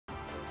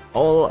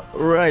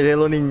Alright,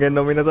 hello ningen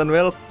no minasan,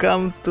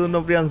 welcome to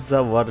Nobrian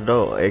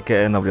Zawardo,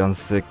 aka Nobrian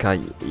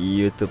Sekai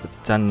YouTube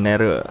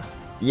channel.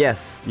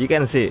 Yes, you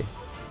can see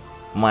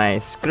my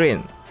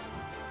screen.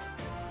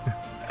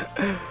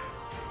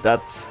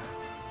 That's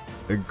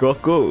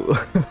Goku.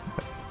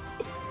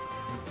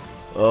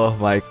 Oh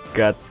my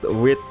god,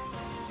 with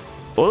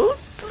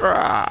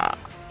ultra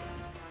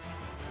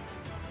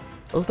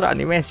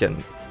animation.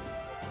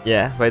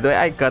 Yeah, by the way,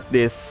 I got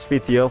this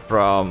video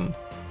from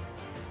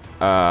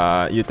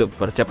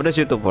YouTuber, Japanese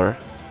YouTuber.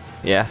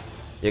 Yeah,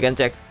 you can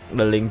check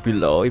the link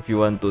below if you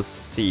want to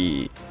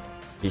see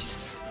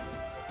his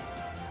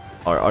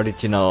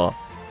original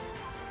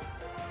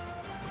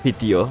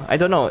video. I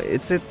don't know,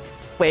 is it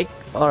fake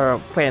or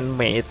fan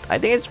made? I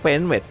think it's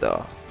fan made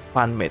though.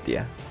 Fan made,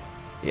 yeah.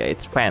 Yeah,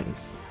 it's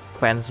fans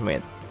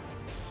made.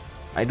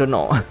 I don't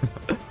know.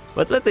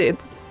 But let's say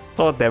it's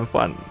so damn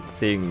fun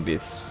seeing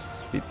this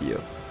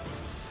video.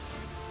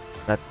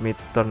 Let me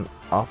turn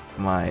off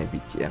my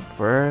BGM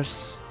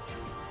first.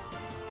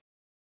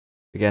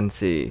 You can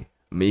see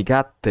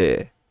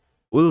Migatte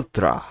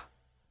Ultra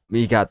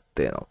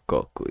Migatte no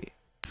Gokui.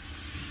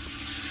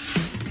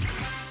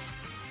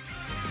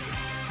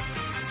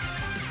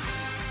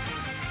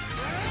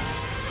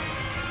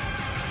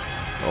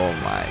 Oh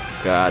my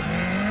god.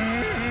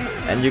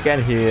 And you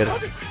can hear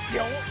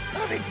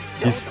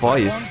his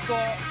voice.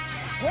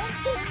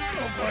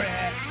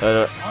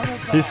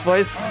 His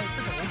voice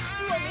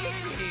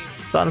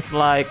sounds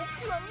like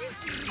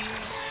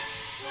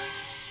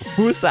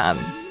Busan.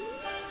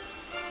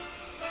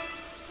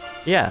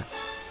 Yeah.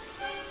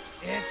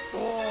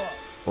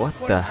 What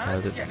the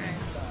hell did...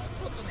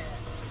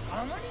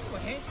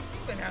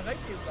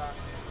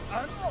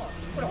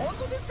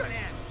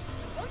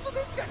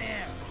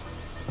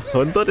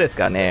 Honto desu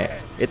ka ne?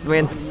 It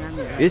means,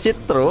 is it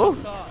true?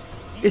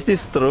 Is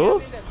this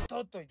true?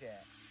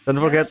 Don't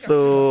forget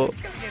to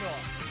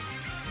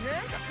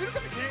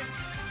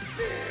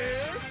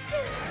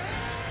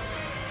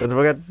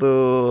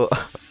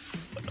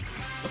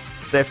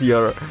save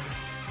your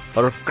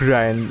or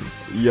grind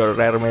your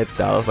rare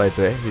metal. By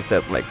the way, he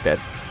said like that.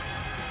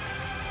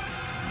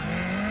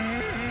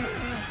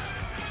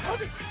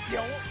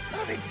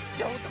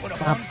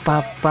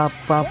 Pap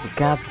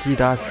gachi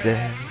dase.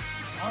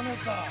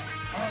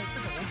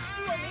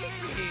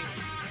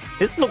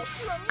 It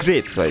looks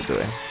great, by the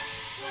way.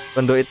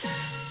 Even though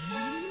it's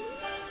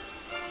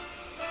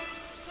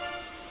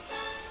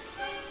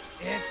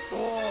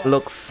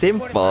looks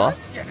simple,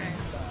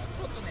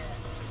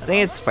 I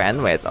think it's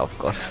fan made, of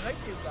course.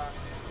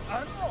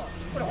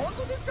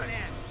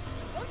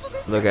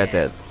 Look at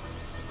it.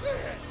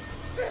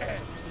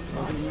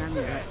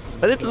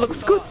 But it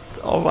looks good.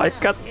 Oh my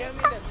god.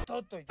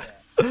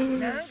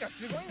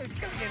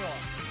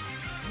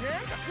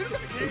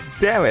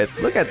 Damn it,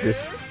 look at this.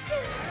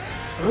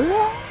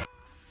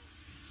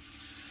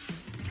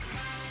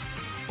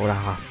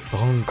 Ora,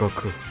 Son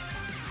Goku.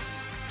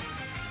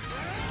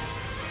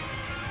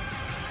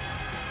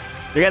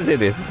 You can see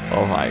this.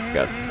 Oh my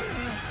god.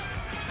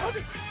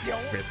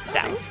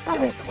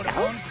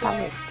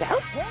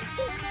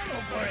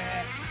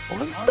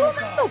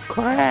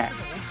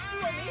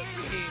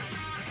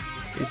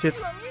 Is it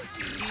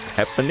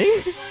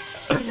happening?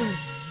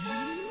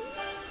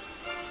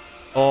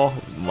 Oh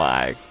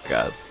my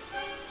god.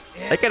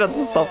 I cannot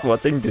stop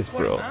watching this,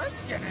 bro.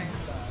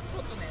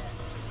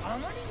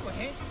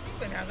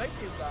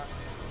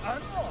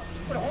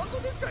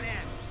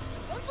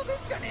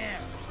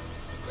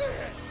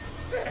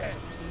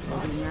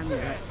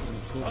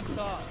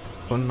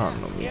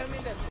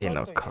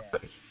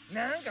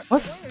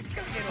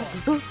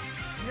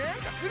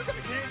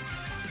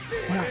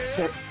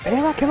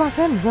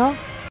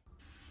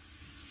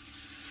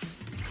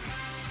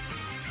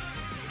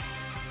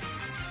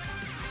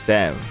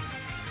 Damn.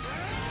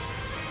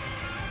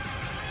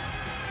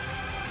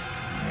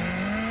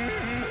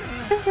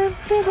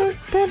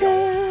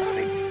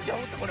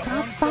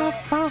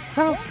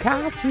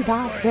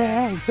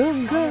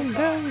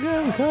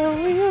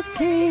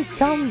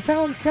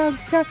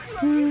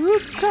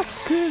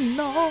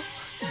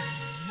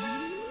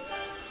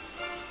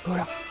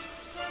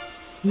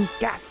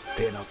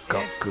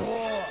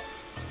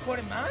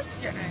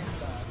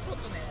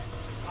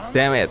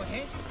 Damn it.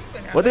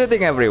 What do you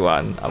think,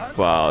 everyone,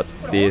 about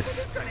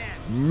this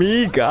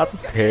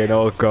Migatte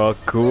no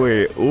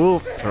Gokui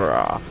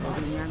Ultra?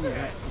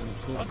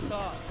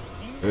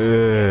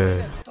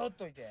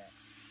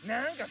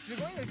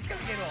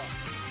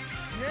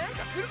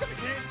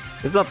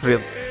 It's not free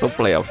to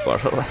play, of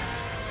course. Look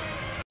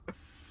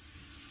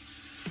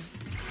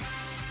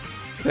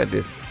at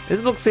this.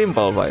 It looks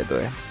simple, by the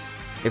way.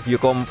 If you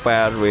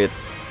compare with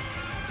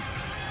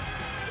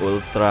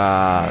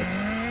Ultra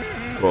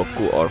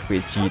Goku or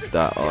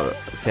Vegeta or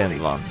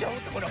Shenlong,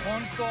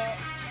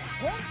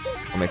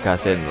 Omega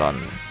Shenlong,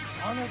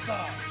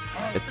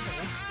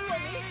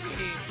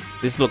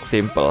 this looks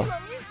simple,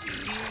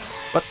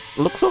 but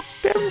looks so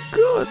damn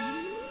good.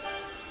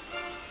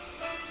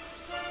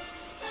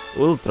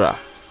 Ultra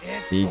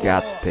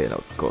Migatte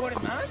no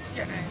Goku.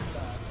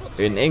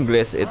 In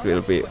English, it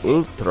will be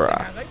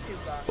Ultra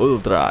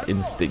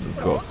Instinct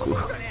Goku.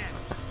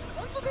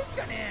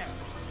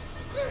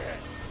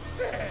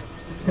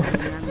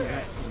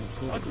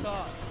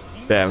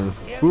 Damn.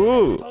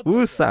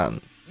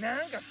 Woo-san.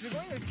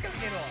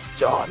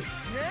 John.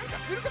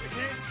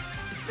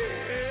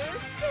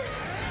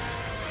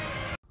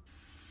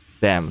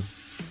 Damn.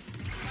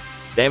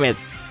 Damn it.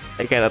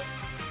 I cannot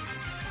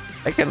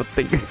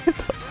think it.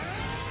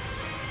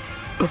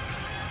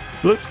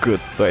 Looks good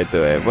by the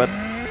way, but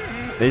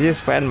this is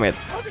fan-made,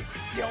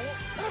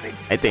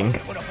 I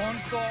think.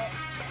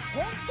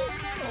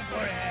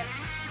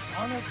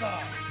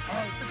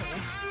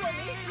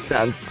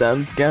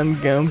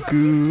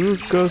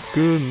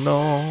 Goku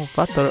no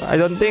battle. I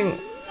don't think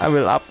I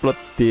will upload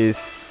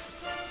this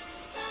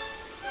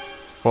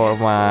for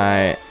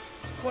my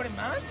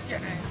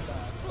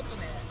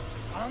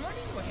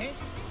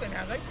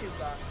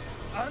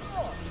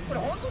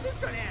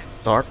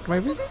start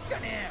maybe,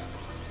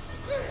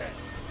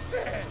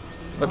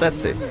 but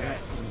that's it.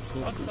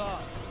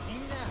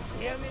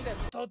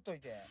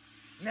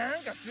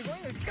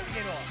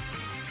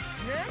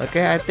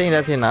 Okay, I think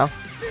that's enough.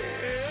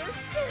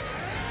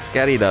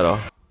 Scary though,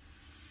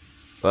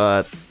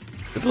 but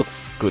it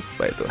looks good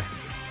by the way.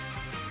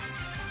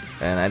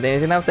 And I think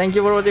it's enough. Thank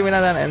you for watching,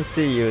 minasan, and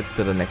see you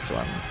to the next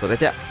one. So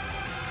that's it.